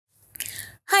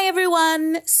Hi,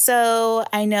 everyone. So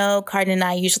I know Cardin and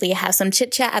I usually have some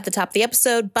chit chat at the top of the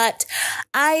episode, but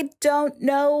I don't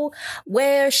know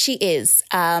where she is.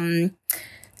 I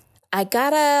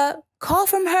got a call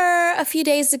from her a few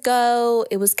days ago.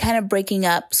 It was kind of breaking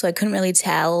up, so I couldn't really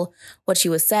tell what she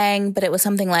was saying, but it was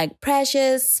something like,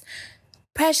 precious,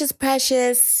 precious,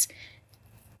 precious,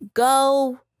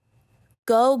 go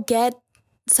get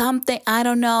something, I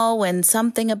don't know, and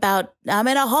something about, I'm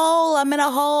in a hole,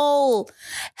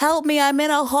 help me, I'm in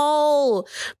a hole,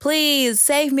 please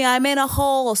save me, I'm in a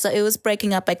hole. So it was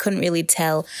breaking up. I couldn't really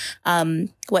tell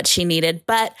what she needed,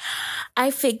 but I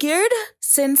figured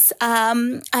since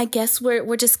I guess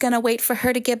we're just gonna wait for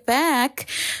her to get back,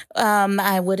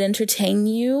 I would entertain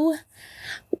you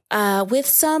with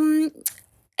some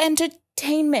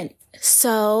entertainment.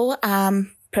 So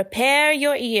prepare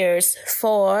your ears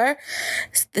for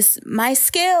this, my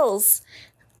skills.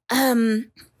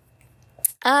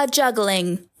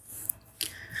 Juggling.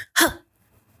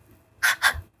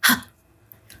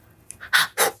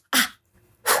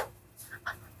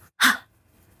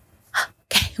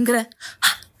 Okay, I'm gonna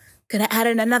add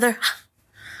in another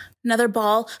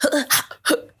ball.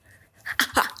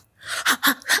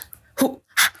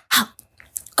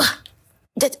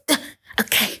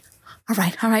 Okay. All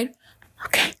right.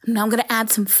 Okay, now I'm gonna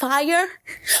add some fire.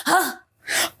 Okay.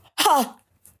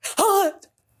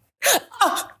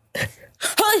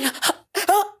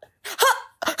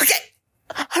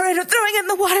 All right, I'm throwing it in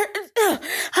the water.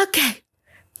 Okay.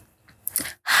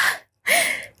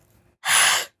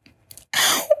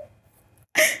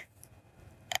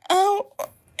 Oh.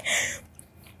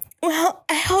 Well,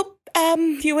 I hope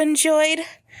you enjoyed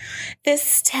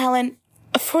this talent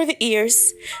for the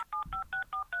ears.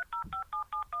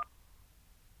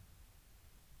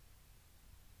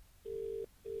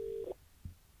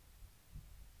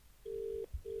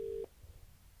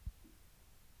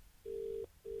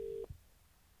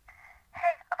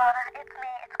 It's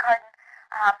me, it's Cardin.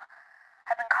 I've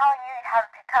been calling you haven't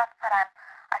picked up, but I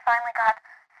finally got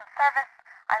some service.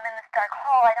 I'm in this dark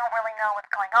hole, I don't really know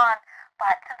what's going on,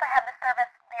 but since I have this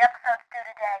service, the episode's due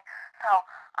today, so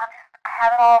I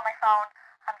have it all on my phone.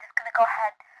 I'm just gonna go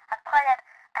ahead and play it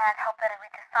and hope that it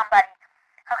reaches somebody.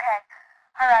 Okay,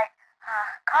 alright,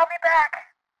 call me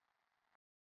back.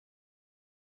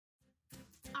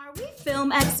 Are we film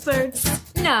experts?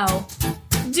 No.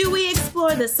 Do we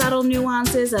explore the subtle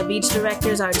nuances of each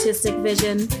director's artistic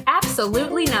vision?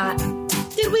 Absolutely not.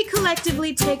 Did we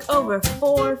collectively take over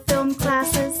 4 film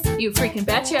classes? You freaking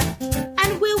betcha.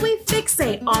 And will we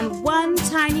fixate on one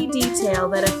tiny detail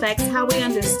that affects how we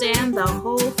understand the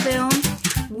whole film?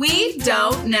 We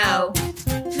don't know.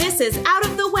 This is Out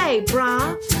of the Way,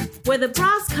 brah, where the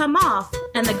bras come off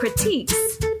and the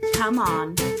critiques come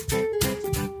on.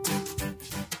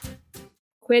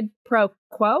 Quid pro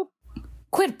quo?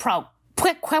 Quid pro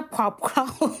quo.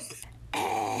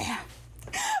 Okay,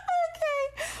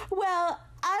 well,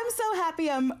 I'm so happy,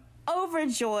 I'm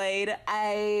overjoyed.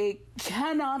 I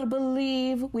cannot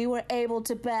believe we were able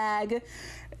to bag,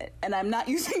 and I'm not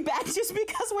using bag just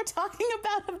because we're talking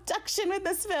about abduction with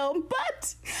this film,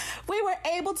 but we were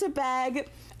able to bag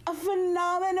a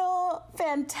phenomenal,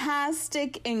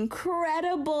 fantastic,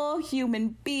 incredible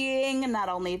human being. Not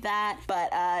only that,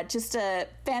 but just a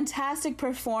fantastic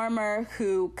performer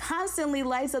who constantly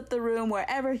lights up the room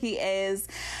wherever he is.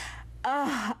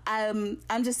 I'm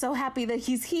just so happy that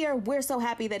he's here. We're so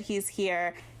happy that he's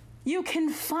here. You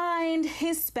can find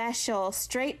his special,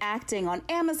 Straight Acting, on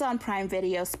Amazon Prime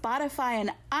Video, Spotify,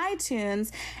 and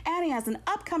iTunes. And he has an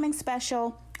upcoming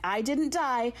special, I Didn't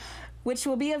Die, which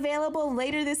will be available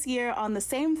later this year on the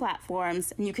same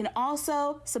platforms. And you can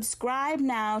also subscribe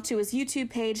now to his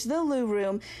YouTube page, The Lou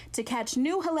Room, to catch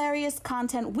new hilarious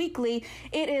content weekly.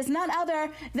 It is none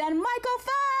other than Michael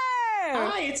Furr!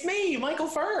 Hi, it's me, Michael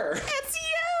Furr. It's you!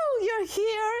 You're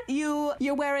here.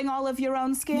 You're wearing all of your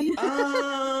own skin?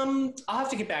 I'll have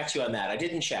to get back to you on that. I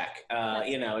didn't check.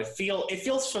 It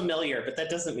feels familiar, but that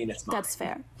doesn't mean it's mine. That's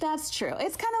fair. That's true.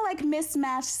 It's kind of like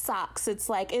mismatched socks. It's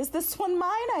like, is this one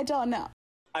mine? I don't know.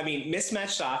 I mean,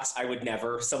 mismatched socks, I would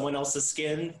never. Someone else's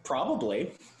skin,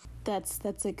 probably. That's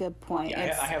a good point.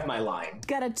 Yeah, I have my line.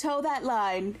 Gotta toe that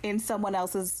line in someone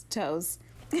else's toes.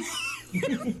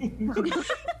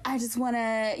 I just want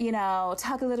to,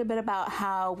 talk a little bit about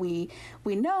how we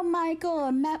know Michael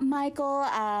and met Michael.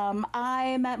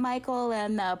 I met Michael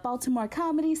in the Baltimore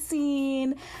comedy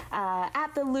scene,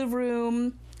 at the Lou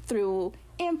Room, through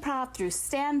improv, through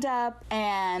stand-up,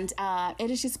 and it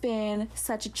has just been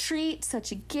such a treat,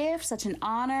 such a gift, such an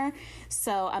honor.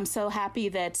 So I'm so happy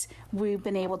that we've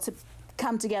been able to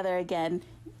come together again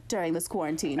during this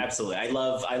quarantine. Absolutely. I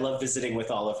love visiting with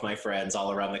all of my friends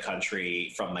all around the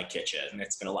country from my kitchen.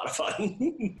 It's been a lot of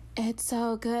fun. It's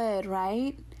so good,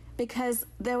 right? Because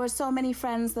there were so many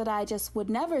friends that I just would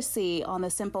never see on the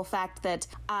simple fact that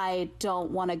I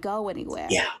don't want to go anywhere.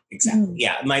 Yeah, exactly.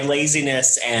 Yeah, my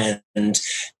laziness and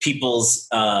people's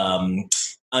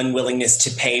unwillingness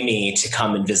to pay me to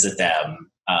come and visit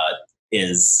them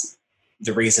is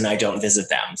the reason I don't visit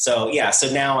them. So yeah,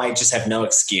 so now I just have no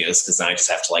excuse because I just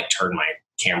have to like turn my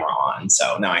camera on.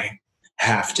 So now I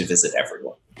have to visit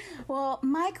everyone. Well,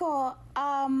 Michael,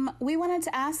 we wanted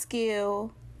to ask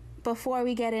you, before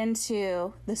we get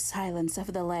into The Silence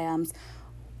of the Lambs,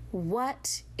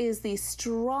 what is the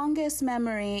strongest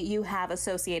memory you have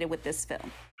associated with this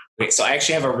film? Wait, so I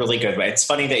actually have a really good one. It's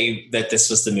funny that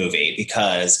this was the movie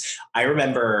because I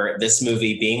remember this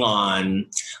movie being on.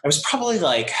 I was probably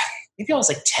like, maybe I was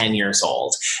like 10 years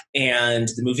old, and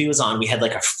the movie was on. We had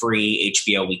like a free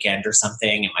HBO weekend or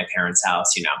something at my parents'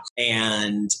 house,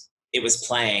 and it was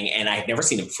playing, and I had never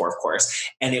seen it before, of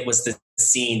course. And it was the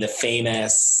scene, the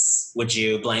famous, would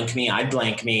you blank me? I'd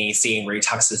blank me scene where he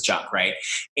tucks his junk, right?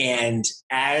 And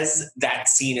as that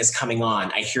scene is coming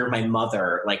on, I hear my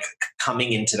mother like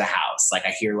coming into the house. Like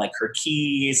I hear like her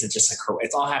keys and just like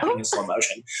it's all happening in slow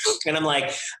motion. And I'm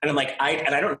like, I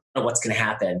don't know what's going to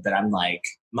happen, but I'm like,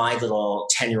 my little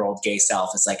 10-year-old gay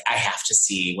self is like, I have to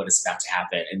see what is about to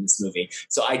happen in this movie.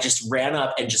 So I just ran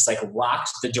up and just like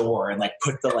locked the door and like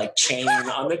put the like chain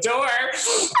on the door.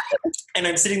 And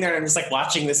I'm sitting there and I'm just like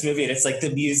watching this movie, and it's like the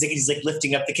music, he's like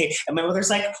lifting up the cake. And my mother's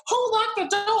like, who locked the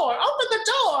door? Open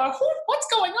the door. What's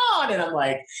going on? And I'm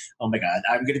like, oh my God,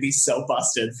 I'm going to be so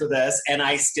busted for this. And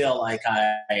I still like,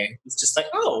 I was just like,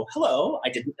 oh, hello. I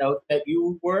didn't know that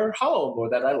you were home or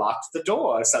that I locked the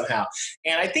door somehow.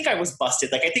 And I think I was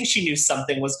busted. Like, I think she knew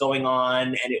something was going on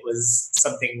and it was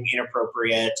something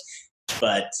inappropriate,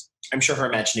 but I'm sure her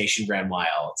imagination ran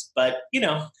wild. But,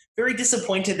 very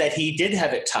disappointed that he did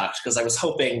have it tucked because I was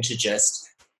hoping to just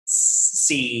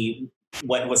see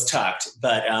what was tucked,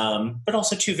 but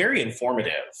also too very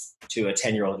informative to a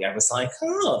 10-year-old. I was like,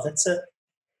 oh, that's a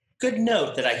good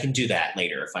note that I can do that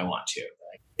later if I want to.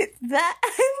 That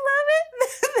I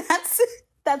love it.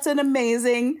 That's an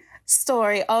amazing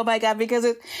story. Oh my God, because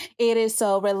it is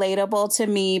so relatable to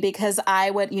me, because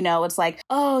I would, it's like,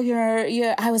 oh,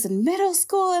 I was in middle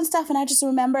school and stuff, and I just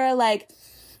remember like,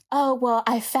 oh, well,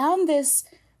 I found this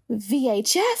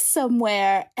VHS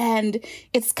somewhere and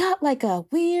it's got like a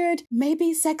weird,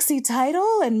 maybe sexy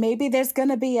title, and maybe there's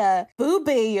gonna be a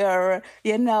boobie or,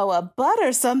 a butt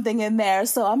or something in there.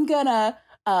 So I'm gonna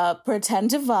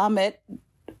pretend to vomit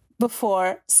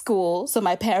before school so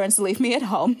my parents leave me at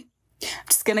home. I'm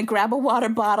just gonna grab a water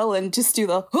bottle and just do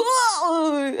the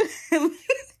and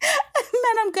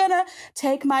then I'm gonna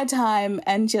take my time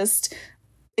and just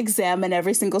examine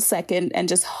every single second and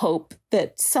just hope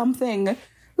that something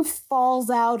falls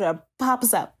out or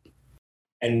pops up.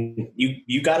 And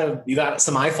you got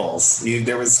some eyeballs.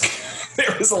 There was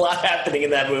a lot happening in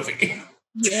that movie.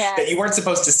 Yeah. That you weren't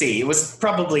supposed to see. It was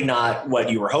probably not what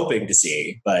you were hoping to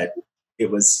see, but it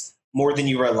was more than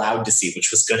you were allowed to see, which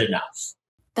was good enough.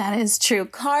 That is true.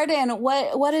 Carden,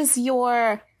 what is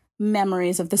your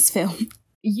memories of this film?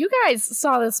 You guys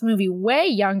saw this movie way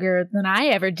younger than I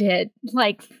ever did.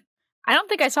 Like, I don't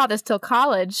think I saw this till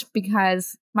college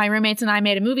because my roommates and I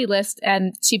made a movie list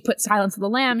and she put Silence of the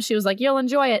Lambs. She was like, you'll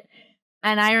enjoy it.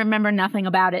 And I remember nothing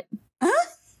about it. Huh?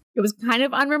 It was kind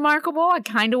of unremarkable. I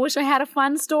kind of wish I had a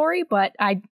fun story, but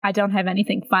I don't have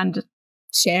anything fun to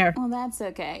share. Well, that's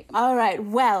okay. All right.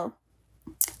 Well,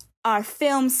 our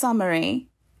film summary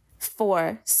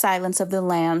for Silence of the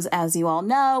Lambs, as you all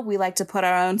know, we like to put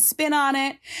our own spin on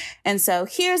it. And so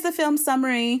here's the film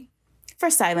summary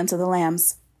for Silence of the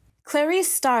Lambs.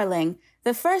 Clarice Starling,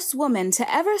 the first woman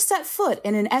to ever set foot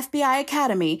in an FBI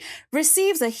academy,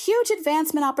 receives a huge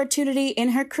advancement opportunity in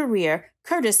her career,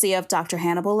 courtesy of Dr.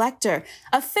 Hannibal Lecter,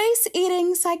 a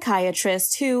face-eating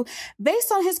psychiatrist who,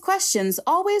 based on his questions,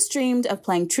 always dreamed of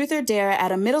playing Truth or Dare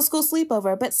at a middle school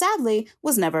sleepover, but sadly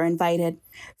was never invited.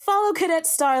 Follow Cadet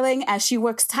Starling as she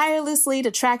works tirelessly to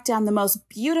track down the most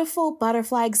beautiful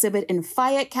butterfly exhibit in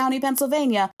Fayette County,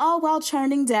 Pennsylvania, all while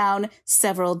turning down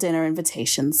several dinner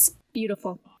invitations.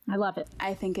 Beautiful. I love it.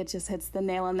 I think it just hits the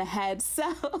nail on the head.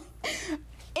 So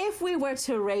if we were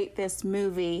to rate this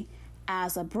movie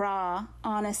as a bra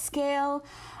on a scale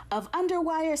of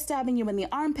underwire stabbing you in the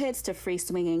armpits to free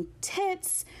swinging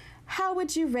tits, how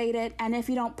would you rate it? And if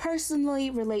you don't personally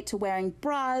relate to wearing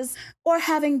bras or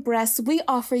having breasts, we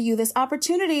offer you this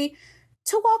opportunity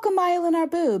to walk a mile in our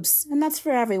boobs. And that's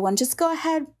for everyone. Just go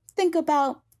ahead, think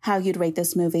about how you'd rate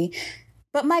this movie.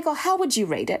 But Michael, how would you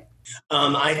rate it?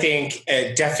 I think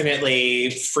definitely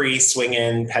free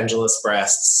swinging, pendulous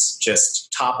breasts,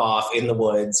 just top off in the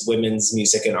woods, women's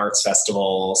music and arts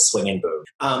festival, swinging boob.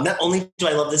 Not only do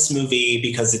I love this movie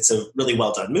because it's a really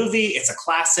well done movie, it's a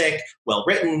classic, well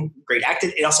written, great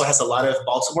acted. It also has a lot of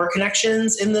Baltimore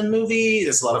connections in the movie.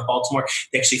 There's a lot of Baltimore.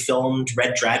 They actually filmed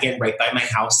Red Dragon right by my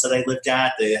house that I lived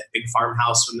at. The big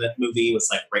farmhouse from that movie was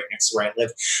like right next to where I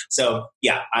lived. So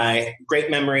yeah,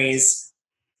 great memories.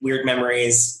 Weird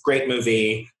memories, great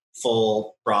movie,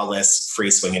 full braless, free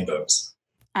swinging boobs.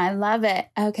 I love it.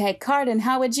 Okay, Carden,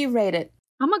 how would you rate it?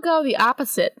 I'm going to go the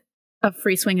opposite of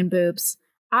free swinging boobs.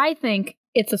 I think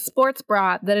it's a sports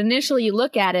bra that initially you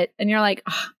look at it and you're like,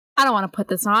 oh, I don't want to put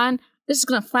this on. This is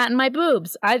going to flatten my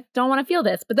boobs. I don't want to feel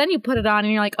this. But then you put it on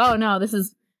and you're like, oh no, this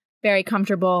is very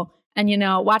comfortable. And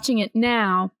watching it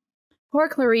now, poor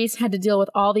Clarice had to deal with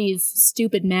all these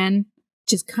stupid men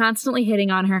just constantly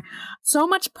hitting on her. So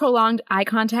much prolonged eye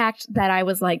contact that I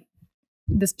was like,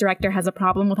 this director has a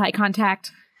problem with eye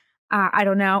contact. I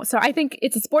don't know. So I think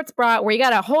it's a sports bra where you got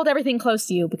to hold everything close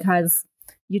to you because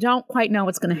you don't quite know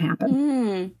what's going to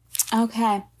happen.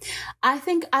 Okay. I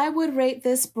think I would rate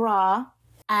this bra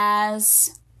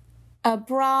as a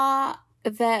bra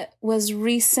that was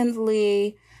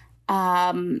recently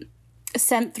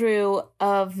sent through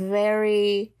a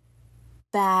very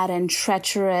bad and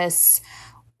treacherous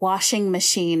washing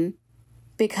machine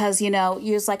because, you're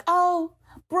just like, oh,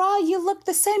 bra, you look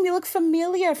the same. You look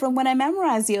familiar from when I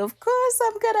memorized you. Of course,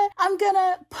 I'm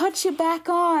gonna put you back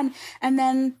on. And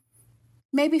then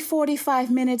maybe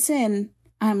 45 minutes in,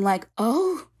 I'm like,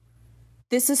 oh,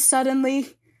 this is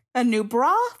suddenly a new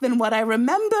bra than what I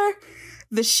remember.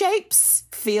 The shapes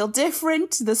feel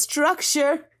different. The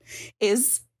structure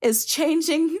is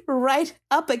changing right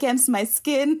up against my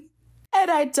skin. And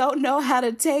I don't know how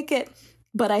to take it.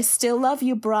 But I still love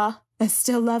you, bra. I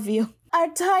still love you. Our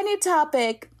tiny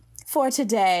topic for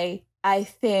today, I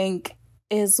think,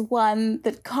 is one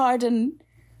that Carden,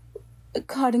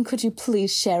 could you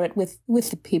please share it with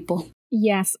the people?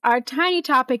 Yes, our tiny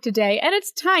topic today, and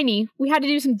it's tiny. We had to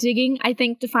do some digging, I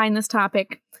think, to find this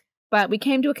topic, but we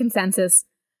came to a consensus.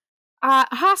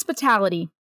 Hospitality.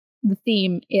 The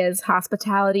theme is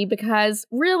hospitality because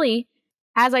really,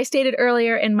 as I stated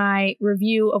earlier in my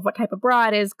review of what type of bra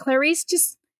it is, Clarice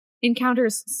just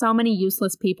encounters so many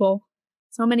useless people,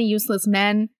 so many useless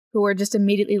men who are just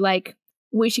immediately like,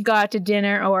 we should go out to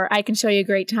dinner or I can show you a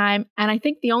great time. And I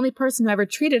think the only person who ever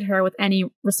treated her with any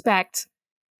respect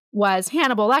was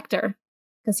Hannibal Lecter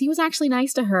because he was actually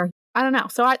nice to her. I don't know.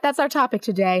 So that's our topic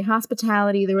today,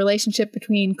 hospitality, the relationship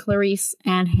between Clarice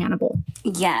and Hannibal.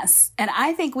 Yes. And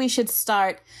I think we should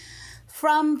start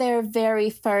from their very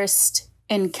first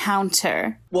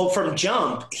encounter. Well, from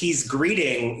jump, he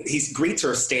greets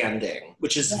her standing,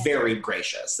 which is very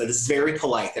gracious. That is very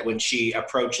polite that when she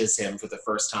approaches him for the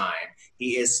first time,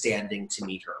 he is standing to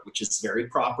meet her, which is very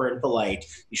proper and polite.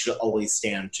 You should always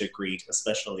stand to greet,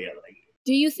 especially a lady.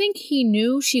 Do you think he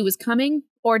knew she was coming,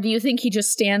 or do you think he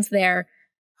just stands there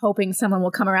hoping someone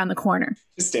will come around the corner?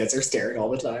 Just stands there staring all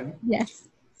the time. Yes.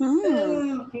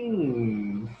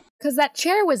 Because that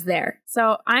chair was there.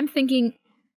 So I'm thinking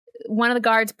one of the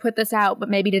guards put this out, but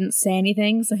maybe didn't say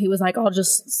anything. So he was like, I'll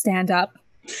just stand up.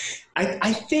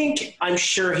 I'm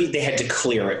sure they had to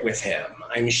clear it with him.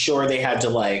 I'm sure they had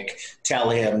to tell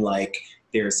him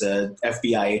there's a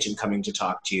FBI agent coming to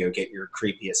talk to you. Get your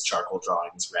creepiest charcoal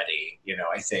drawings ready.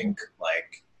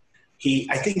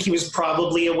 I think he was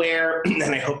probably aware, and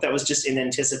I hope that was just in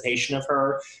anticipation of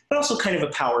her, but also kind of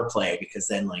a power play because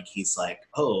then he's like,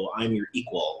 oh, I'm your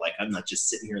equal. I'm not just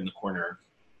sitting here in the corner,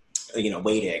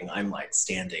 waiting. I'm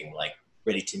standing,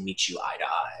 ready to meet you eye to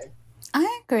eye.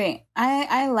 I agree.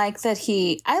 I like that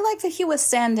he was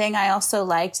standing. I also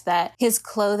liked that his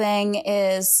clothing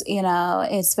is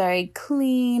very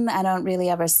clean. I don't really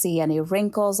ever see any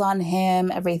wrinkles on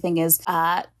him. Everything is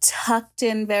tucked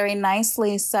in very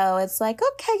nicely. So it's like,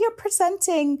 okay, you're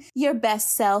presenting your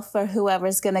best self for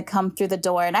whoever's going to come through the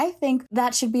door. And I think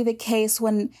that should be the case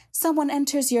when someone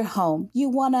enters your home. You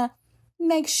want to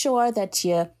make sure that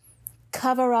you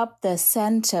cover up the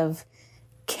scent of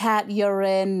cat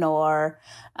urine or,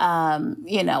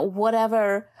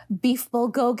 whatever beef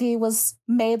bulgogi was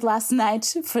made last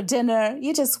night for dinner.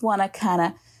 You just want to kind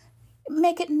of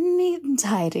make it neat and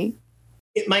tidy.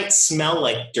 It might smell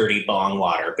like dirty bong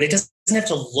water, but it doesn't have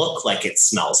to look like it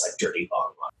smells like dirty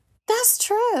bong water. That's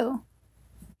true.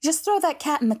 Just throw that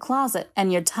cat in the closet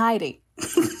and you're tidy.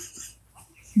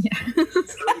 Yeah.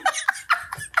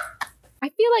 I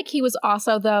feel like he was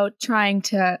also, though, trying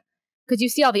to... Because you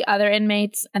see all the other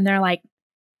inmates, and they're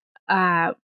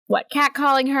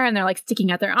catcalling her, and they're like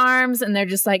sticking out their arms, and they're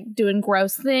just like doing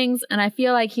gross things. And I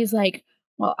feel like he's like,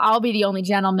 well, I'll be the only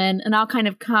gentleman, and I'll kind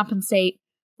of compensate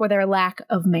for their lack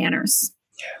of manners.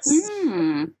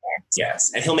 Yes.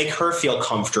 Yes. And he'll make her feel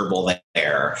comfortable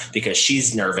there because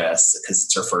she's nervous because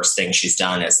it's her first thing she's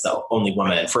done as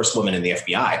the first woman in the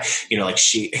FBI. You know, like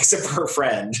except for her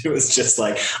friend who was just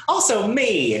like, also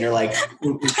me. And you're like,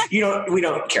 we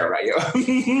don't care about you.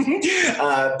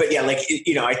 But yeah, like,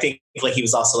 you know, I think like he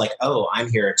was also like, oh,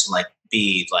 I'm here to like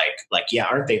be like, yeah,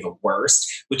 aren't they the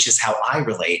worst? Which is how I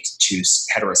relate to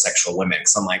heterosexual women.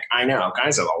 Because I'm like, I know,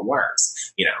 guys are the worst.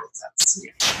 You know,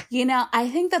 You know, I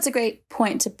think that's a great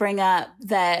point to bring up,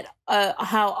 that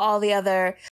how all the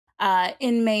other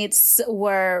inmates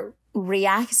were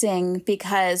reacting,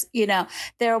 because, you know,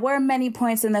 there were many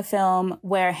points in the film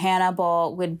where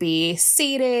Hannibal would be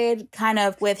seated kind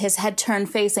of with his head turned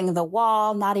facing the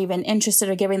wall, not even interested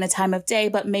or giving the time of day.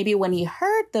 But maybe when he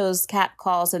heard those cat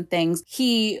calls and things,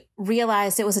 he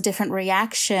realized it was a different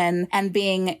reaction. And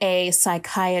being a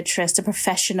psychiatrist, a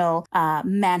professional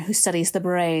man who studies the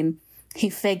brain, he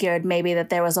figured maybe that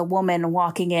there was a woman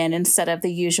walking in instead of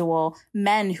the usual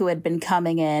men who had been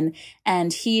coming in.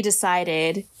 And he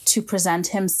decided to present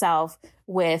himself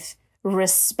with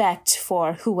respect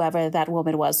for whoever that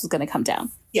woman was going to come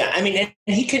down. Yeah, I mean,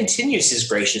 and he continues his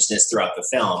graciousness throughout the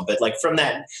film, but like from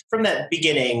that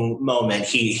beginning moment,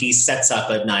 he sets up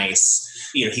a nice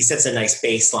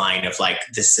baseline of like,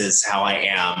 this is how I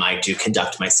am. I do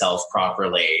conduct myself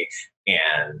properly.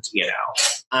 And, you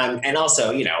know, and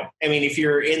also, you know, I mean, if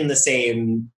you're in the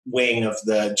same wing of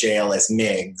the jail as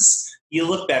Miggs, you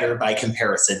look better by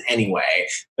comparison anyway.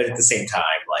 But at the same time,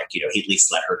 like, you know, he at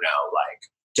least let her know, like,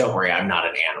 don't worry, I'm not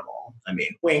an animal. I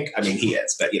mean, wink. I mean, he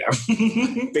is, but, you know,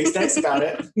 he's nice about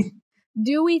it.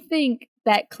 Do we think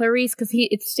that Clarice, because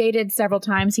it's stated several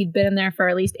times he'd been in there for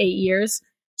at least 8 years,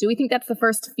 do we think that's the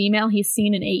first female he's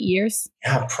seen in 8 years?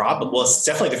 Yeah, probably. Well, it's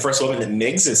definitely the first woman that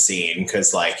Miggs has seen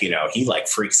because, like, you know, he like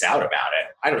freaks out about it.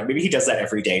 I don't know. Maybe he does that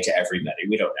every day to everybody.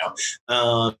 We don't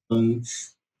know.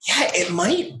 Yeah, it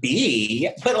might be.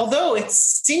 But although it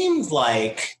seemed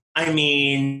like, I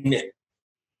mean,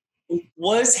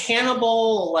 was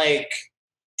Hannibal like,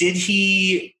 did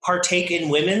he partake in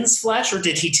women's flesh or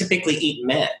did he typically eat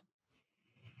men?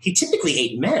 He typically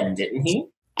ate men, didn't he?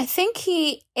 I think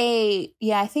he ate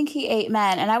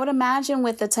men. And I would imagine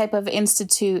with the type of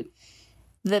institute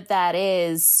that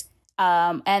is,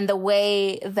 and the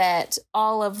way that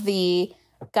all of the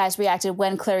guys reacted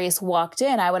when Clarice walked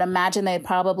in, I would imagine they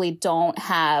probably don't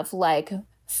have like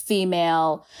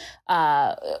female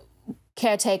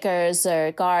caretakers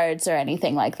or guards or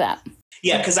anything like that.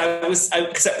 Yeah, because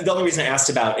the only reason I asked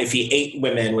about if he ate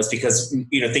women was because,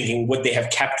 you know, thinking would they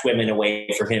have kept women away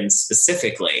from him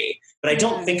specifically? But I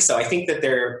don't think so. I think that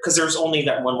because there's only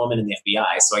that one woman in the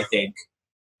FBI. So I think,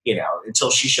 you know,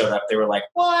 until she showed up, they were like,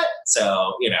 what?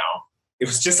 So, you know, it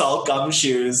was just all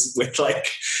gumshoes with like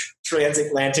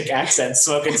transatlantic accents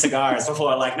smoking cigars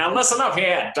before like, now listen up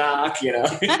here, Doc, you know.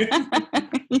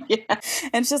 Yeah.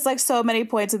 And it's just like so many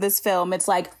points of this film. It's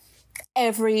like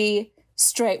every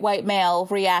straight white male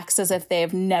reacts as if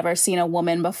they've never seen a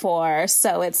woman before.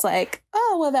 So it's like,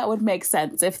 oh, well, that would make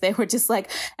sense if they were just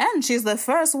like, and she's the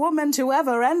first woman to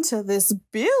ever enter this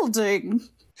building.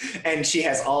 And she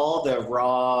has all the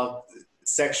raw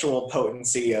sexual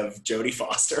potency of Jodie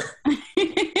Foster.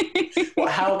 Well,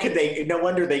 how could they? No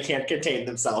wonder they can't contain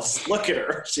themselves. Look at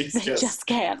her. She's just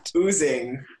can't.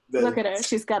 Oozing. Look at her.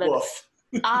 She's got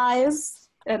eyes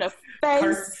and a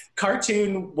face.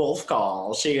 Cartoon wolf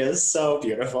call. She is so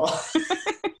beautiful.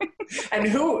 And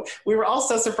we were all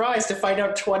so surprised to find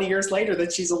out 20 years later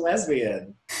that she's a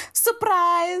lesbian.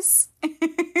 Surprise.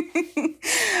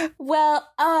 Well,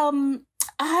 I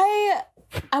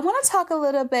want to talk a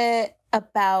little bit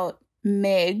about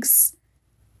Miggs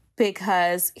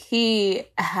because he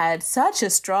had such a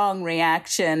strong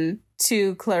reaction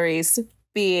to Clarice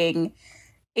being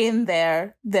in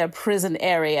their prison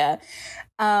area.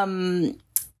 And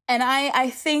I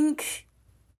think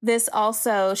this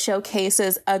also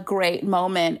showcases a great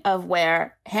moment of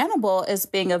where Hannibal is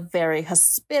being a very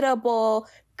hospitable,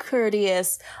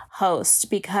 courteous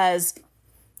host because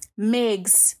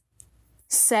Miggs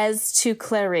says to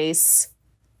Clarice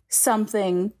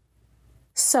something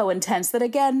so intense that,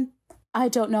 again, I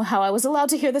don't know how I was allowed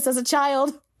to hear this as a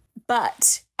child.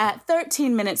 But at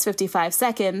 13 minutes, 55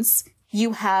 seconds,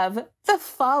 you have the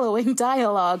following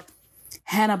dialogue.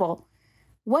 Hannibal,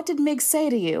 what did Miggs say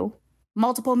to you?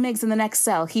 Multiple Miggs in the next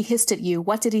cell. He hissed at you.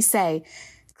 What did he say?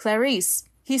 Clarice,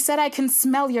 he said I can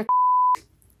smell your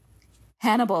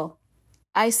Hannibal,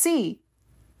 I see.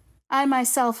 I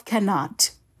myself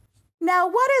cannot. Now,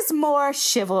 what is more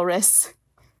chivalrous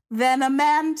than a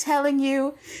man telling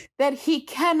you that he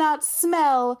cannot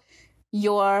smell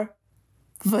your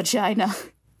vagina?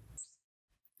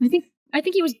 I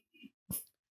think he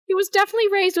was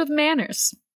definitely raised with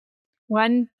manners.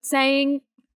 One saying,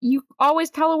 you always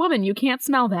tell a woman you can't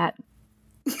smell that.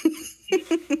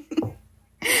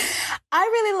 I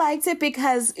really liked it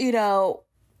because,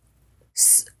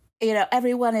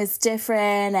 everyone is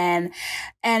different, and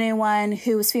anyone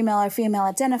who's female or female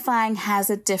identifying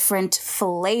has a different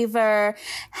flavor,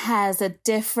 has a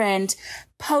different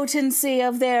potency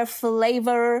of their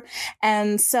flavor.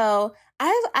 And so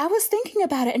I was thinking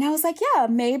about it, and I was like, yeah,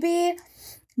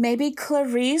 maybe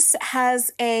Clarice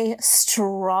has a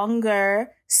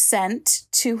stronger scent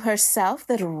to herself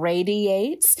that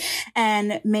radiates.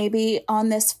 And maybe on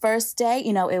this first day,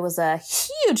 it was a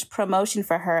huge promotion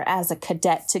for her as a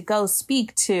cadet to go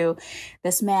speak to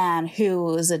this man who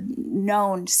was a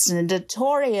known,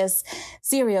 notorious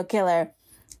serial killer.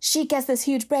 She gets this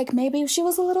huge break. Maybe she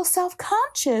was a little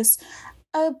self-conscious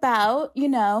about,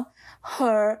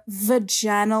 her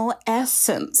vaginal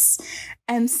essence.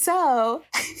 And so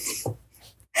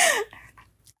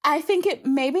I think it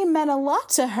maybe meant a lot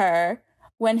to her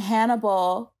when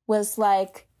Hannibal was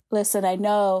like, listen, I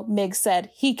know Mig said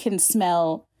he can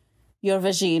smell your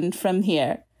vagine from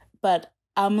here, but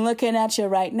I'm looking at you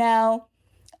right now.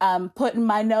 I'm putting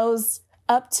my nose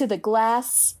up to the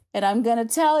glass, and I'm going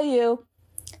to tell you,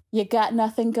 you got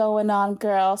nothing going on,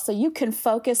 girl, so you can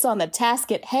focus on the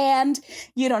task at hand.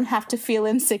 You don't have to feel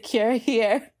insecure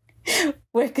here.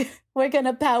 We're going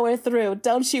to power through.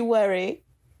 Don't you worry.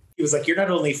 He was like, you're not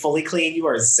only fully clean, you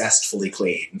are zestfully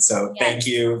clean. So Thank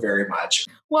you very much.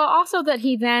 Well, also that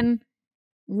he then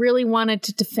really wanted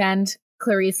to defend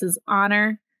Clarice's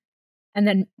honor, and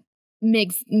then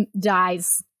Miggs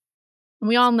dies. And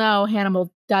we all know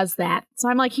Hannibal does that. So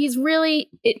I'm like,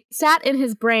 it sat in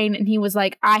his brain, and he was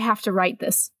like, I have to write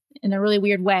this in a really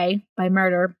weird way by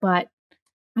murder, but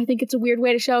I think it's a weird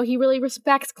way to show he really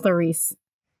respects Clarice.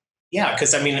 Yeah,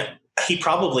 because he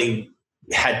probably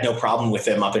had no problem with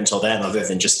him up until then, other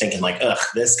than just thinking like, ugh,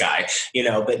 this guy,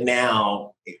 but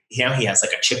now he has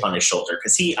like a chip on his shoulder,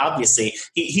 because he obviously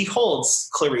he holds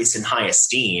Clarice in high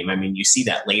esteem. You see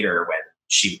that later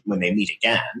when they meet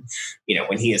again,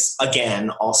 when he is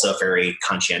again also very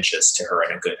conscientious to her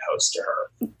and a good host to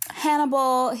her.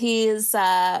 Hannibal, he's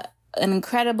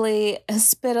incredibly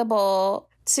hospitable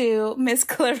to Miss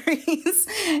Clarice,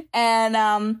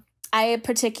 and I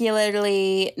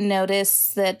particularly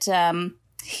noticed that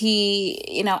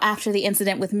he, after the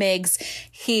incident with Miggs,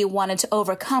 he wanted to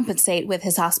overcompensate with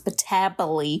his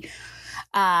hospitality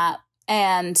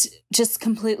and just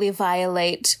completely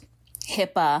violate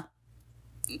HIPAA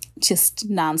just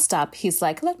nonstop. He's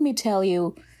like, let me tell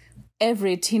you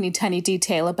every teeny tiny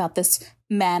detail about this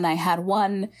man I had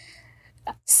one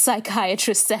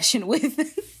psychiatrist session with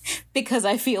because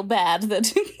I feel bad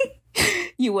that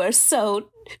you were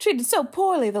treated so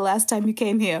poorly the last time you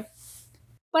came here.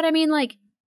 But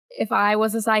if I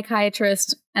was a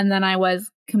psychiatrist and then I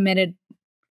was committed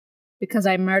because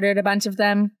I murdered a bunch of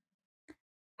them,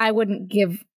 I wouldn't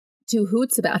give two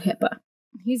hoots about HIPAA.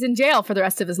 He's in jail for the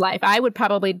rest of his life. I would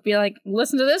probably be like,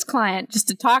 listen to this client just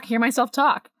to hear myself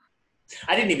talk.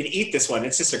 I didn't even eat this one.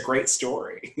 It's just a great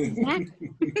story.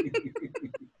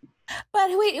 But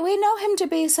we know him to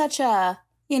be such a,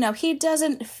 he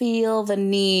doesn't feel the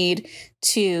need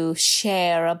to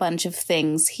share a bunch of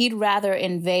things. He'd rather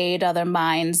invade other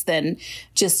minds than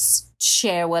just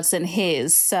share what's in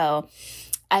his. So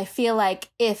I feel like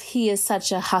if he is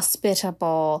such a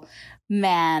hospitable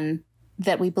man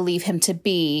that we believe him to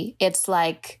be, it's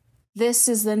like, this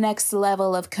is the next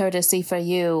level of courtesy for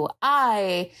you.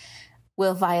 I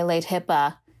will violate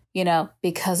HIPAA,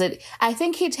 because I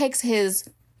think he takes his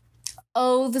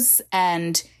oaths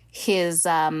and his,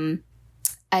 I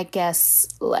guess,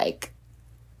 like,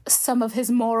 some of his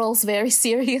morals very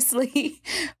seriously.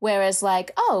 Whereas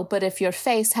like, oh, but if your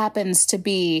face happens to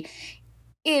be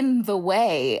in the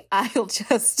way, I'll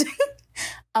just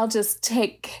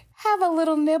have a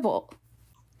little nibble.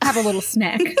 Have a little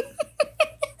snack.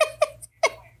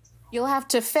 You'll have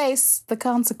to face the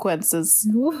consequences.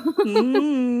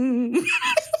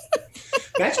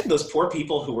 Imagine those poor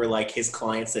people who were like his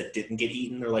clients that didn't get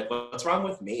eaten. They're like, what's wrong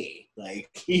with me?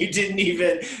 Like, you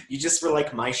just were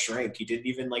like my shrink. You didn't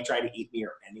even like try to eat me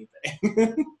or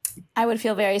anything. I would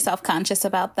feel very self-conscious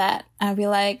about that. I'd be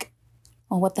like,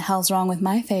 well, what the hell's wrong with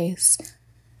my face?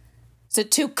 Is it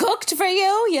too cooked for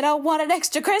you? You don't want it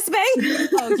extra crispy?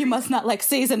 Oh, you must not like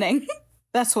seasoning.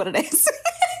 That's what it is.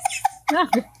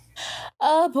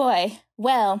 Oh, boy.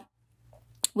 Well,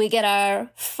 we get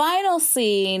our final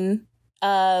scene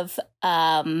of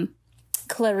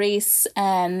Clarice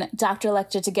and Dr.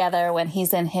 Lecter together when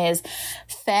he's in his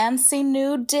fancy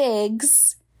new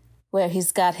digs, where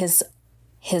he's got his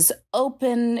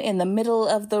open in the middle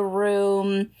of the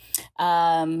room.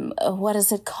 What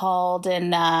is it called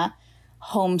in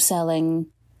home selling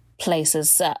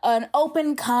places? An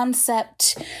open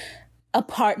concept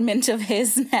apartment of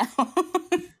his now.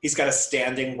 He's got a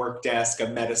standing work desk, a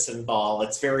medicine ball.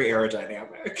 It's very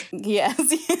aerodynamic. Yes.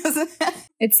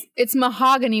 It's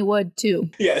mahogany wood too.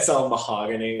 Yeah, it's all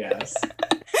mahogany, yes.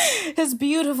 His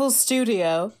beautiful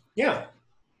studio. Yeah.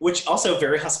 Which also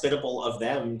very hospitable of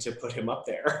them to put him up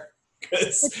there.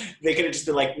 Because they could have just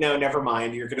been like, no, never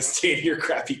mind. You're going to stay in your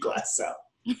crappy glass cell.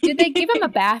 Did they give him a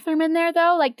bathroom in there,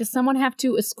 though? Like, does someone have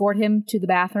to escort him to the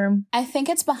bathroom? I think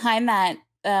it's behind that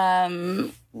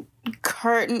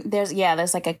curtain.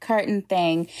 There's like a curtain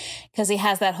thing, because he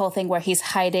has that whole thing where he's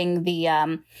hiding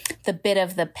the bit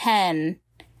of the pen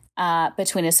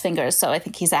between his fingers. So I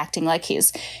think he's acting like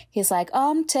he's like, oh,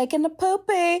 I'm taking a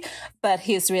poopy, but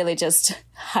he's really just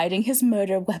hiding his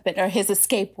murder weapon, or his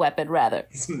escape weapon, rather.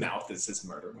 His mouth is his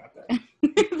murder weapon.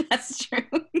 That's true.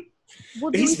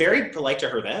 But he's very polite to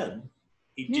her then.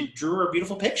 He drew her a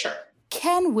beautiful picture.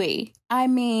 Can we? I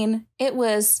mean, it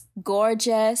was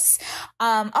gorgeous.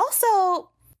 Also,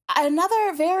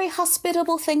 another very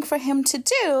hospitable thing for him to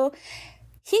do,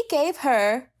 he gave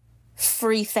her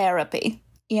free therapy,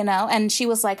 and she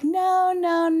was like, no,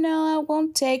 I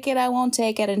won't take it.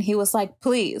 And he was like,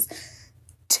 please,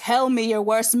 tell me your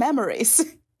worst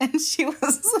memories. And she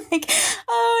was like,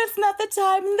 oh, it's not the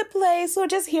time and the place. We're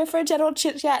just here for a general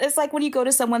chit chat. It's like when you go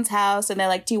to someone's house and they're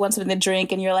like, do you want something to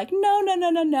drink? And you're like, no.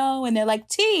 And they're like,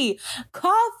 tea,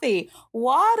 coffee,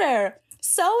 water,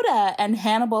 soda. And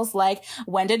Hannibal's like,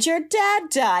 when did your dad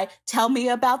die? Tell me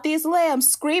about these lambs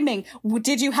screaming.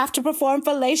 Did you have to perform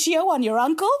fellatio on your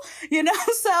uncle?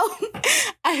 So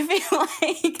I feel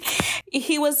like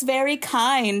he was very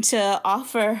kind to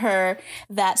offer her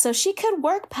that so she could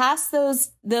work past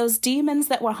those demons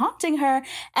that were haunting her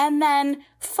and then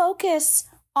focus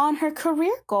on her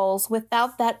career goals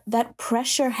without that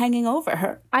pressure hanging over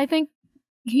her. I think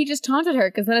he just taunted her,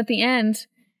 because then at the end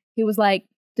he was like,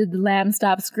 did the lamb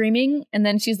stop screaming? And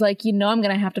then she's like, I'm going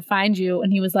to have to find you.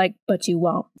 And he was like, but you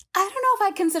won't. I don't know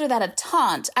if I consider that a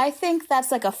taunt. I think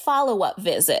that's like a follow-up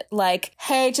visit. Like,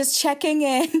 hey, just checking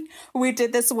in. We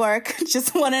did this work.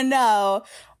 Just want to know,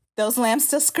 those lambs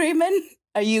still screaming?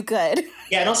 Are you good?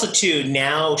 Yeah, and also, too,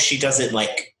 now she doesn't,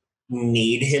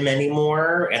 need him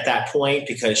anymore at that point,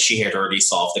 because she had already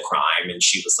solved the crime and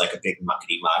she was like a big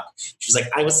muckety muck. She was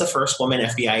like, I was the first woman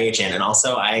FBI agent, and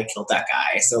also I killed that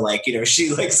guy. So she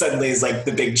suddenly is like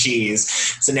the big cheese.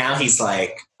 So now he's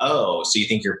like, oh, so you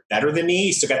think you're better than me?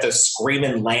 You still got those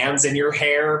screaming lambs in your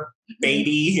hair,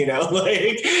 baby?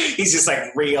 He's just like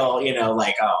real,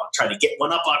 trying to get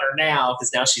one up on her now,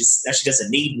 because now she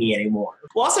doesn't need me anymore.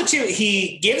 Well, also too,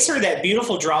 he gives her that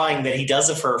beautiful drawing that he does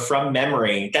of her from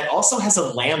memory that also has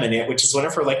a lamb in it, which is one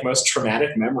of her most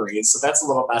traumatic memories. So that's a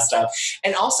little messed up.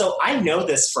 And also, I know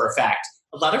this for a fact.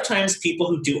 A lot of times people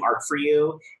who do art for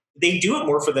you, they do it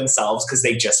more for themselves because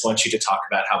they just want you to talk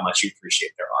about how much you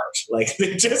appreciate their art.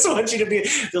 They just want you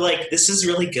to they're like, this is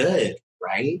really good,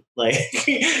 right?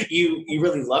 You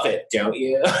really love it, don't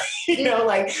you?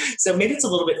 So maybe it's a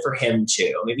little bit for him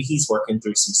too. Maybe he's working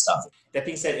through some stuff. That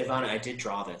being said, Ivana, I did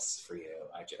draw this for you.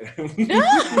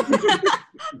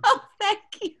 Oh, thank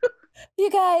you. You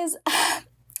guys,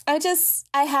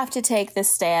 I have to take this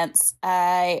stance.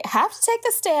 I have to take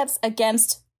the stance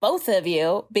against both of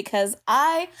you, because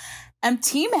I am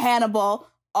Team Hannibal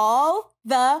all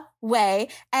the way,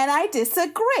 and I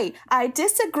disagree. I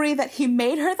disagree that he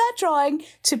made her that drawing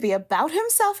to be about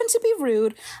himself and to be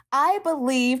rude. I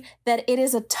believe that it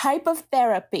is a type of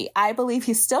therapy. I believe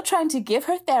he's still trying to give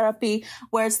her therapy,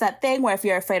 where it's that thing where if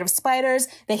you're afraid of spiders,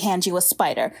 they hand you a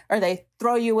spider, or they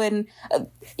throw you in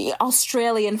an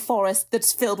Australian forest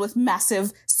that's filled with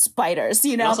massive spiders,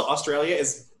 And also, Australia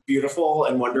is beautiful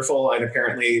and wonderful and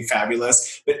apparently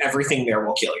fabulous, but everything there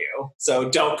will kill you. So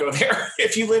don't go there.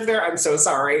 If you live there, I'm so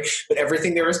sorry, but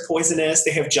everything there is poisonous.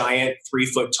 They have giant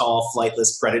 3-foot tall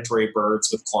flightless predatory birds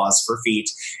with claws for feet.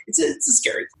 It's a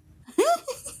scary.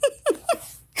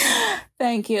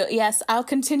 Thank you. Yes, I'll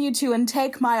continue to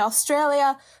intake my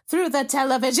Australia through the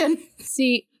television.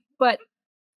 See, but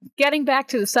getting back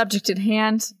to the subject at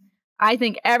hand, I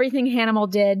think everything Hannibal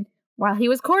did while he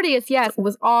was courteous, yes, it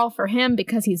was all for him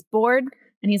because he's bored.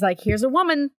 And he's like, here's a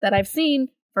woman that I've seen.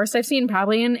 First I've seen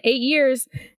probably in 8 years.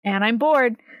 And I'm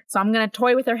bored. So I'm going to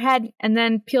toy with her head and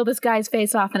then peel this guy's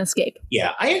face off and escape.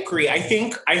 Yeah, I agree. I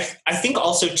think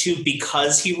also too,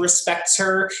 because he respects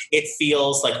her, it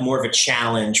feels like more of a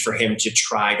challenge for him to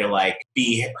try to like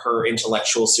be her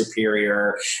intellectual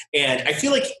superior. And I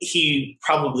feel like he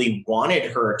probably wanted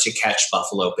her to catch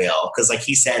Buffalo Bill because, like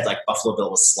he said, like Buffalo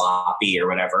Bill was sloppy or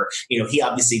whatever. You know, he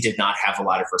obviously did not have a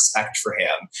lot of respect for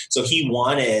him, so he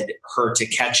wanted her to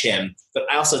catch him. But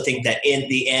I also think that in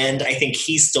the end, I think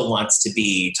he still wants to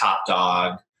be top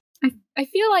dog. I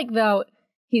feel like, though,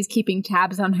 he's keeping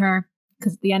tabs on her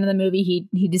because at the end of the movie,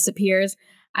 he disappears.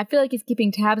 I feel like he's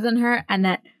keeping tabs on her and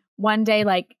that one day,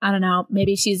 like, I don't know,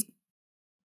 maybe she's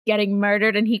getting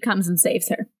murdered and he comes and saves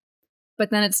her.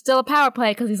 But then it's still a power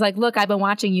play because he's like, look, I've been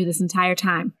watching you this entire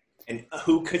time. And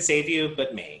who could save you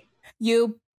but me?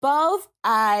 You both,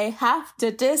 I have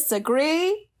to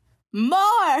disagree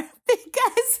more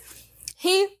because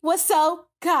he was so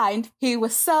kind. He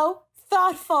was so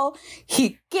thoughtful.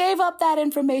 He gave up that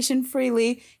information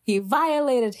freely. He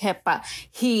violated HIPAA.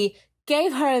 He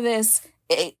gave her this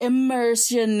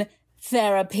immersion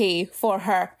therapy for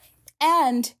her.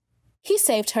 And he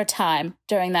saved her time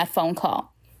during that phone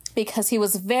call because he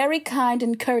was very kind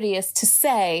and courteous to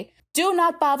say, do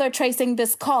not bother tracing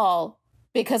this call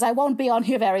because I won't be on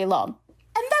here very long.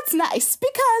 And that's nice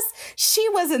because she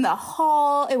was in the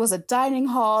hall. It was a dining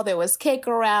hall. There was cake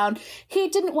around. He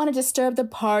didn't want to disturb the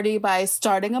party by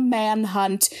starting a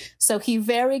manhunt. So he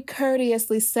very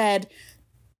courteously said,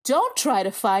 don't try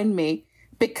to find me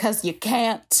because you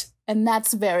can't. And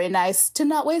that's very nice to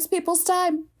not waste people's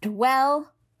time.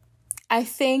 Well, I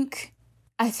think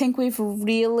we've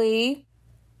really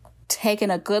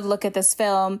taken a good look at this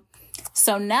film.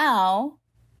 So now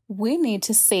we need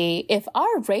to see if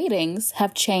our ratings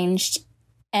have changed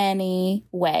any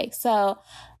way. So,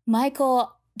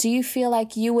 Michael, do you feel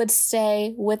like you would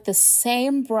stay with the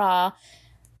same bra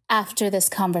after this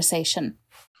conversation?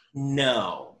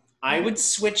 No, I would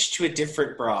switch to a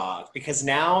different bra because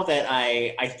now that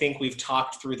I think we've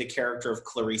talked through the character of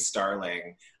Clarice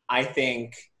Starling, I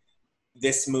think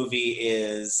this movie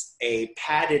is a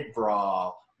padded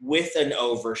bra with an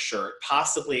overshirt,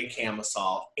 possibly a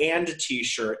camisole, and a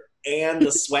t-shirt, and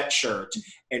a sweatshirt,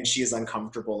 and she is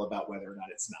uncomfortable about whether or not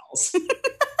it smells.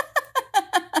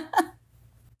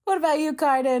 What about you,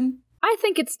 Carden? I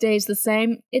think it stays the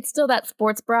same. It's still that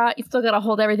sports bra. You still got to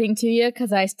hold everything to you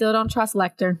because I still don't trust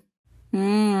Lecter.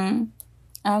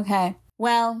 Okay.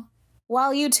 Well,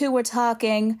 while you two were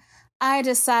talking, I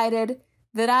decided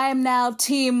that I am now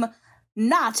team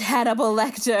not Hannibal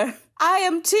Lecter. I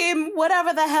am team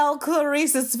whatever the hell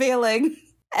Clarice is feeling.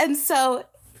 And so,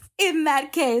 in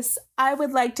that case, I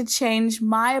would like to change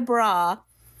my bra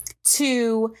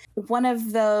to one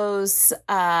of those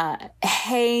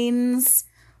Hanes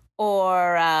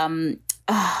or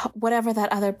whatever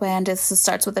that other brand is that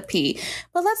starts with a P.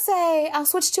 But let's say I'll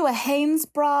switch to a Hanes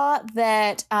bra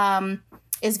that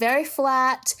is very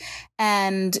flat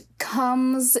and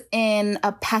comes in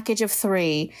a package of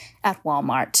 3 at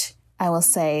Walmart. I will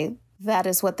say that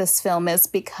is what this film is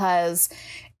because,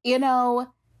 you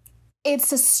know,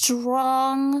 it's a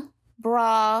strong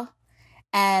bra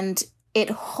and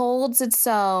it holds its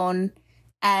own.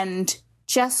 And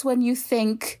just when you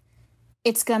think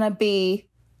it's going to be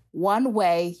one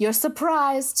way, you're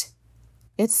surprised.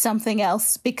 It's something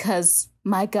else because,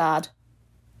 my God,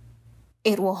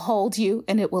 it will hold you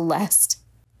and it will last.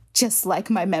 Just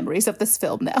like my memories of this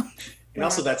film now. And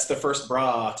also, that's the first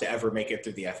bra to ever make it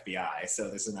through the FBI. So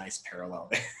there's a nice parallel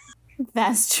there.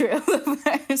 That's true.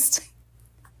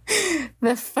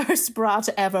 The first bra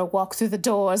to ever walk through the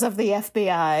doors of the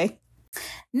FBI.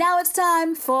 Now it's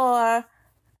time for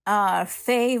our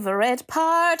favorite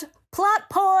part, plot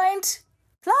point.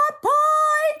 Plot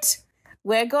point!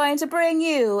 We're going to bring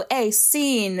you a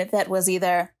scene that was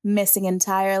either missing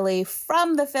entirely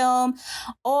from the film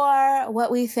or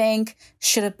what we think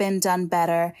should have been done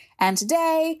better. And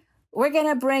today, we're going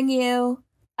to bring you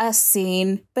a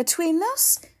scene between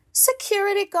those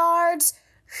security guards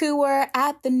who were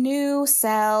at the new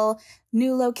cell,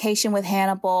 new location with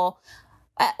Hannibal.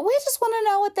 We just want to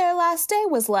know what their last day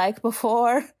was like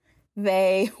before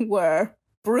they were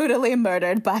brutally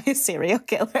murdered by a serial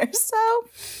killer. So,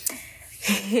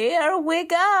 here we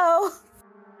go.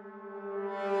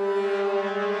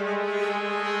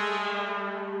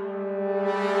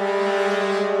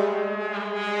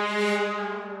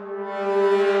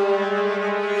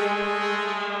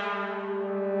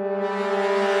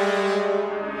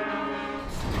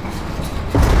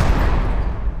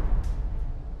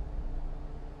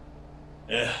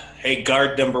 Hey,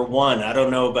 guard number 1, I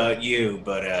don't know about you,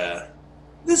 but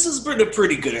This has been a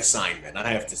pretty good assignment, I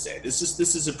have to say. This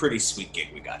is a pretty sweet gig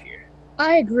we got here.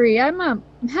 I agree. I'm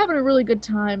having a really good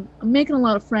time. I'm making a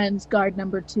lot of friends, guard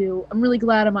number 2. I'm really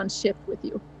glad I'm on shift with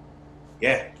you.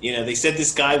 Yeah, they said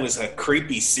this guy was a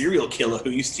creepy serial killer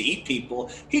who used to eat people.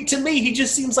 To me, he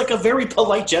just seems like a very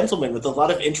polite gentleman with a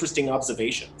lot of interesting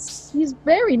observations. He's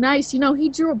very nice. He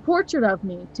drew a portrait of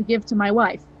me to give to my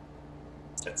wife.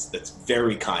 That's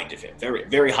very kind of him. Very,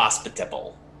 very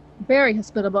hospitable. Very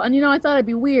hospitable. And I thought it'd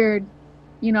be weird,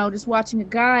 just watching a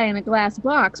guy in a glass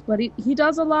box, but he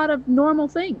does a lot of normal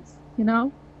things, Yeah.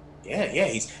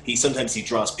 He sometimes he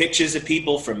draws pictures of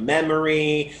people from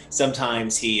memory.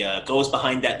 Sometimes he goes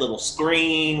behind that little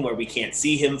screen where we can't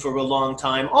see him for a long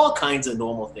time. All kinds of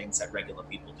normal things that regular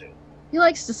people do. He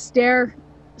likes to stare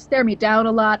me down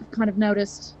a lot, kind of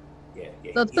noticed. Yeah.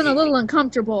 So it's been a little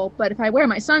uncomfortable, but if I wear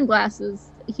my sunglasses,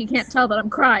 he can't tell that I'm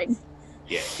crying.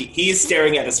 Yeah, he is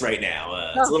staring at us right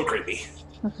now. It's a little creepy.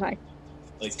 Okay.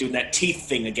 He's doing that teeth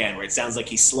thing again where it sounds like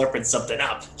he's slurping something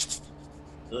up.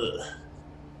 Ugh.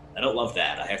 I don't love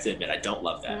that. I have to admit, I don't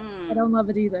love that. I don't love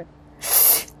it either.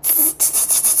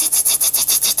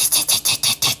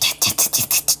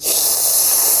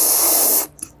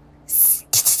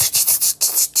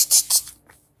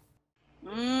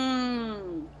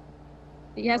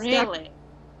 Yes, really?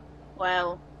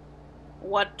 Well,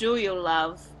 what do you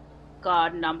love,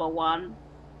 guard number 1?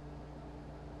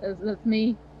 That's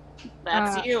me.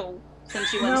 That's you,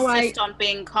 since you insist on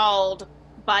being called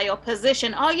by your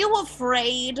position. Are you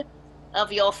afraid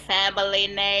of your family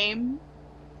name?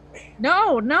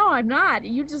 No, I'm not.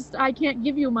 I can't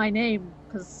give you my name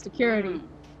because security.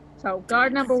 So,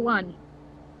 guard number 1.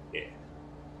 Yeah.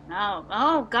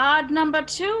 Oh, guard number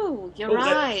 2. Your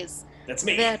eyes. That's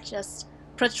me. They're just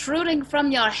protruding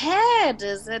from your head.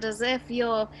 Is it as if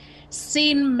you've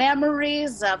seen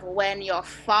memories of when your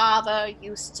father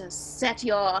used to set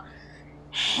your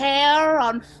hair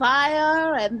on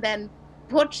fire and then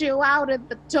put you out in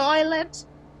the toilet?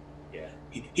 Yeah,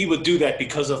 he would do that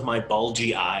because of my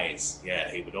bulgy eyes.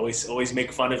 Yeah, he would always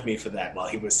make fun of me for that while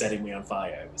he was setting me on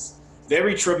fire. It was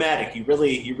very traumatic. You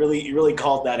really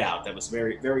called that out. That was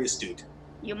very, very astute.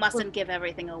 You mustn't give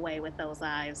everything away with those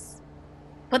eyes.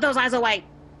 Put those eyes away.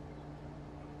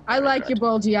 I like your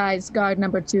bulgy eyes, guard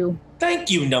number 2.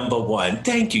 Thank you, number 1.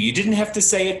 Thank you. You didn't have to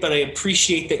say it, but I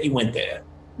appreciate that you went there.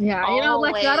 Yeah,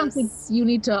 Lecter, I don't think you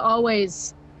need to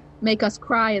always make us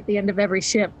cry at the end of every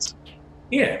shift.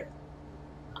 Yeah.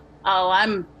 Oh,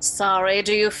 I'm sorry.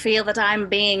 Do you feel that I'm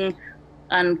being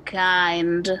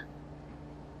unkind?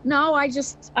 No, I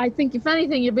think if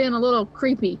anything, you're being a little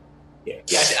creepy.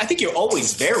 Yeah, I think you're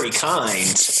always very kind,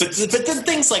 but then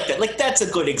things like that, that's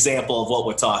a good example of what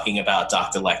we're talking about,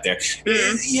 Dr. Lecter.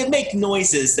 You make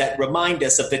noises that remind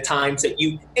us of the times that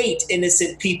you ate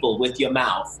innocent people with your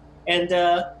mouth, and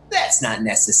that's not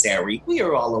necessary. We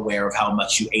are all aware of how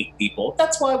much you ate people.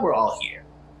 That's why we're all here.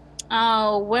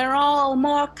 Oh, we're all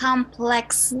more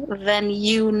complex than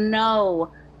you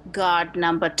know, guard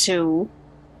number 2.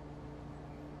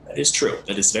 That is true.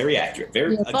 That is very accurate.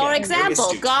 For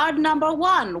example, guard number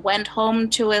 1 went home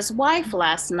to his wife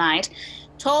last night,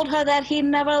 told her that he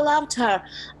never loved her,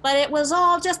 but it was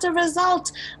all just a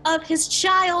result of his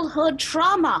childhood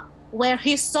trauma, where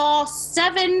he saw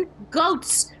 7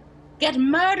 goats get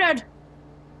murdered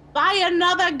by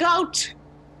another goat.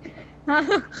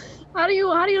 How do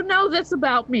you know this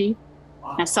about me?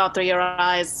 I saw through your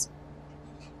eyes.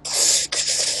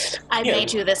 I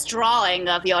made you this drawing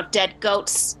of your dead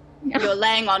goats. You're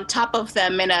laying on top of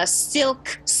them in a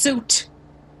silk suit.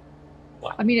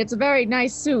 I mean, it's a very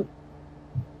nice suit.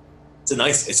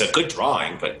 It's a good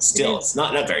drawing, but still, it's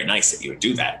not very nice that you would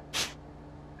do that.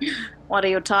 What are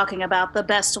you talking about? The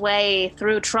best way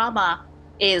through trauma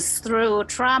is through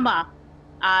trauma.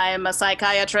 I'm a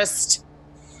psychiatrist.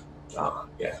 Oh,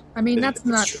 yeah. I mean, that's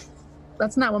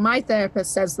not what my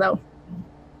therapist says, though.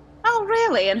 Oh,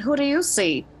 really? And who do you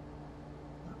see?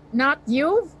 Not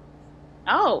you?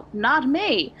 Oh, not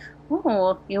me.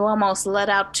 Oh, you almost let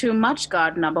out too much,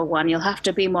 guard number 1. You'll have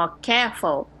to be more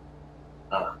careful.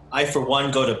 I, for one,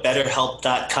 go to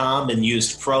betterhelp.com and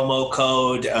used promo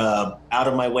code Out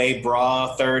of My Way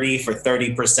Bra 30 for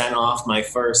 30% off my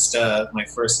first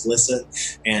listen,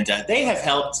 and they have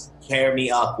helped pair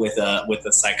me up with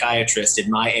a psychiatrist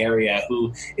in my area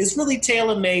who is really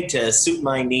tailor-made to suit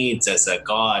my needs as a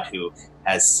god who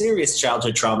has serious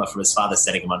childhood trauma from his father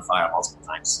setting him on fire multiple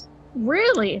times.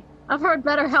 Really? I've heard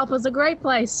BetterHelp is a great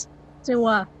place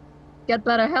to get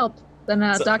better help than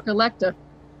Dr. Lecter.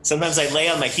 Sometimes I lay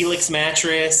on my Helix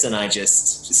mattress and I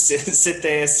just sit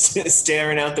there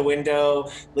staring out the window,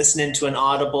 listening to an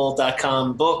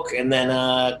audible.com book, and then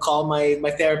call my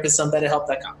therapist on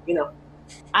BetterHelp.com. You know.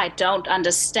 I don't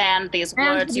understand these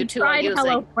words you two are using.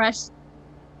 HelloFresh?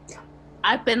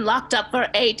 I've been locked up for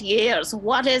 8 years.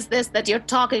 What is this that you're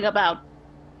talking about?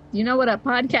 You know what a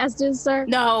podcast is, sir?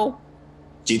 No.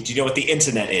 Do you know what the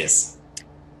internet is?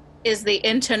 Is the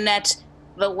internet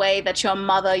the way that your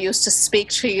mother used to speak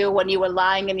to you when you were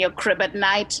lying in your crib at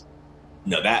night?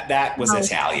 No, that was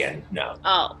Italian. No.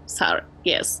 Oh, sorry.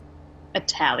 Yes.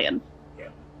 Italian.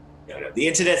 No. The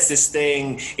internet's this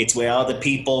thing. It's where all the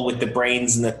people with the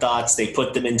brains and the thoughts, they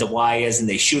put them into wires and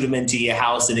they shoot them into your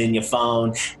house and in your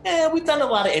phone. We've done a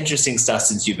lot of interesting stuff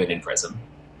since you've been in prison.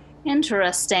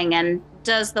 Interesting. And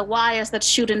does the wires that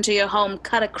shoot into your home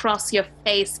cut across your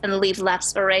face and leave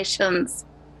lacerations?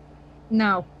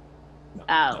 No.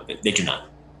 No, they do not.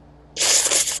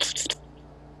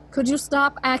 Could you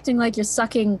stop acting like you're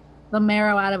sucking the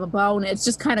marrow out of a bone? It's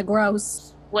just kind of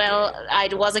gross. Well, I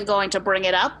wasn't going to bring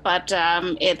it up, but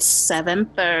it's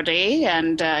 7:30,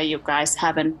 and you guys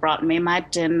haven't brought me my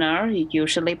dinner. You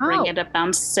usually bring it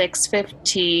around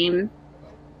 6:15.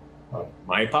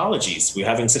 My apologies. We're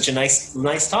having such a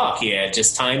nice talk here.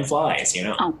 Just time flies, you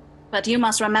know. Oh, but you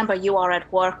must remember you are at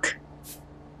work.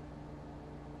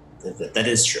 That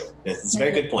is true. That's a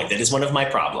very good point. That is one of my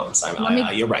problems.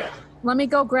 You're right. Let me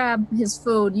go grab his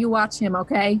food. You watch him,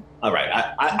 okay? All right.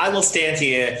 I will stand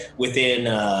here within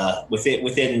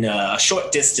a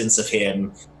short distance of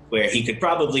him, where he could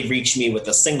probably reach me with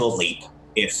a single leap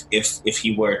if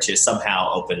he were to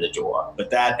somehow open the door. But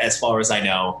that, as far as I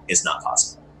know, is not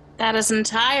possible. That is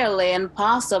entirely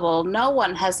impossible. No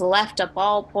one has left a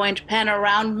ballpoint pen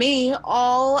around me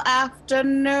all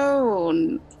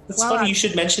afternoon. It's funny you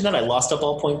should mention that. I lost a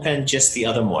ballpoint pen just the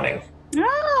other morning.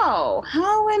 Oh,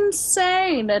 how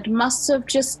insane. It must have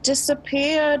just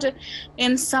disappeared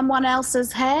in someone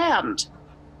else's hand.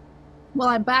 Well,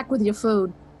 I'm back with your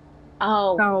food.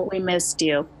 Oh, so, we missed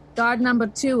you. Guard number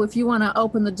 2, if you want to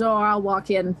open the door, I'll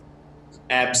walk in.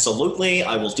 Absolutely.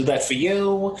 I will do that for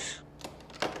you.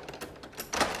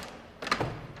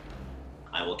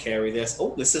 I will carry this.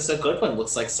 Oh, this is a good one.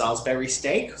 Looks like Salisbury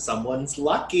steak. Someone's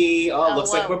lucky.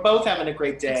 Looks like we're both having a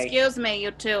great day. Excuse me, you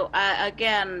two.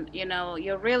 Again,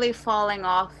 you're really falling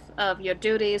off of your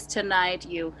duties tonight.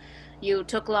 You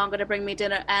took longer to bring me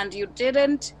dinner, and you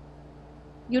didn't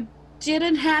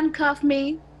handcuff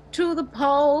me to the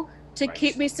pole to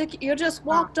keep me sick. You just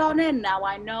walked on in. Now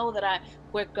I know that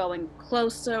we're going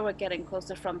closer. We're getting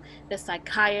closer from the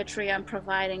psychiatry I'm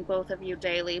providing both of you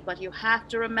daily. But you have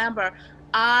to remember,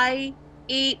 I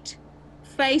eat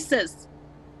faces.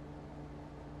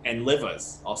 And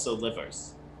livers. Also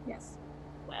livers. Yes.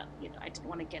 Well, I didn't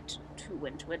want to get too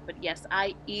into it, but yes,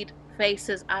 I eat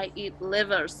faces. I eat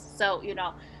livers. So,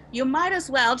 you might as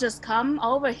well just come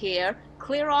over here,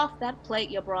 clear off that plate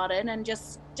you brought in, and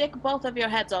just stick both of your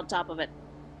heads on top of it.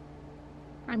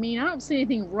 I mean, I don't see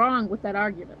anything wrong with that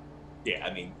argument. Yeah,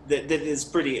 I mean, that is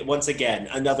pretty, once again,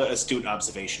 another astute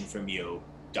observation from you,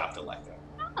 Dr. Lecter.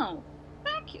 Oh,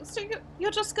 thank you. So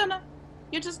you're just gonna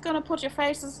put your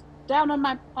faces down on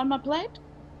my plate?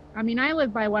 I mean, I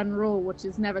live by one rule, which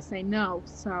is never say no,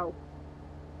 so.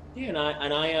 Yeah,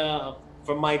 and I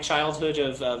from my childhood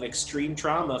of extreme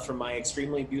trauma from my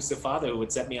extremely abusive father who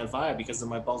would set me on fire because of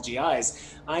my bulgy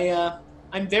eyes,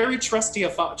 I'm very trusting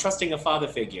a father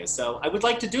figure, so I would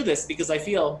like to do this because I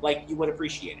feel like you would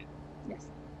appreciate it. Yes.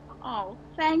 Oh,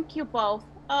 thank you both.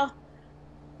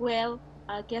 Well,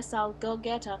 I guess I'll go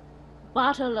get a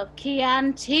bottle of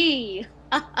Chianti.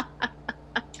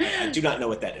 I do not know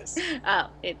what that is. Oh,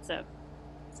 it's a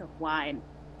wine.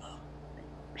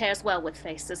 Pairs well with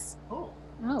faces. Oh,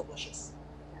 delicious.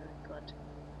 Very good.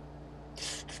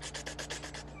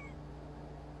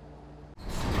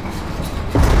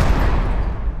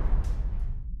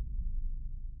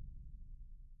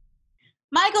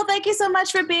 Michael, thank you so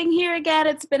much for being here again.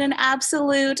 It's been an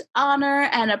absolute honor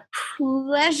and a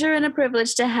pleasure and a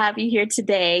privilege to have you here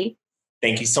today.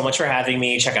 Thank you so much for having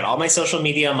me. Check out all my social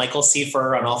media, Michael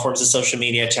Seifer on all forms of social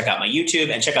media. Check out my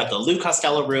YouTube and check out the Lou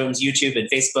Costello Rooms YouTube and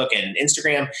Facebook and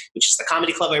Instagram, which is the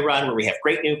comedy club I run, where we have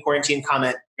great new quarantine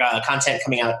content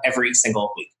coming out every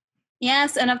single week.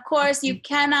 Yes, and of course, you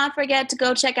cannot forget to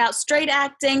go check out Straight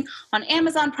Acting on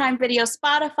Amazon Prime Video,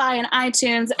 Spotify, and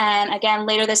iTunes. And again,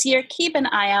 later this year, keep an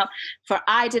eye out for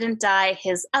I Didn't Die,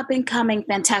 his up-and-coming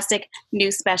fantastic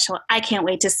new special. I can't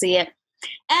wait to see it.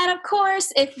 And of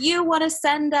course, if you want to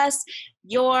send us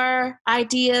your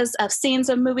ideas of scenes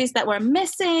of movies that we're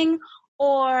missing,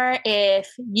 or if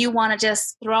you want to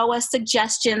just throw us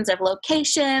suggestions of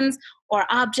locations or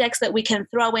objects that we can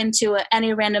throw into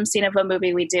any random scene of a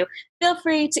movie we do, feel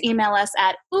free to email us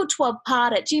at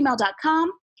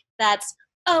ootwbpod@gmail.com. That's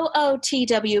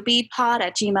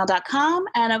ootwbpod@gmail.com.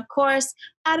 And of course,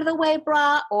 Out of the Way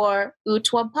Bra or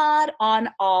ootwbpod on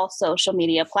all social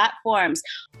media platforms.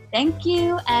 Thank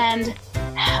you and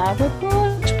have a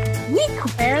good week.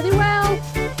 Fare thee well.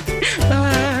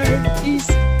 Bye. Peace.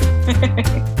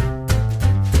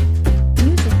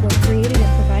 Music was created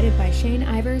and provided by Shane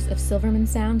Ivers of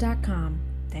SilvermanSound.com.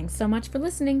 Thanks so much for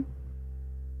listening.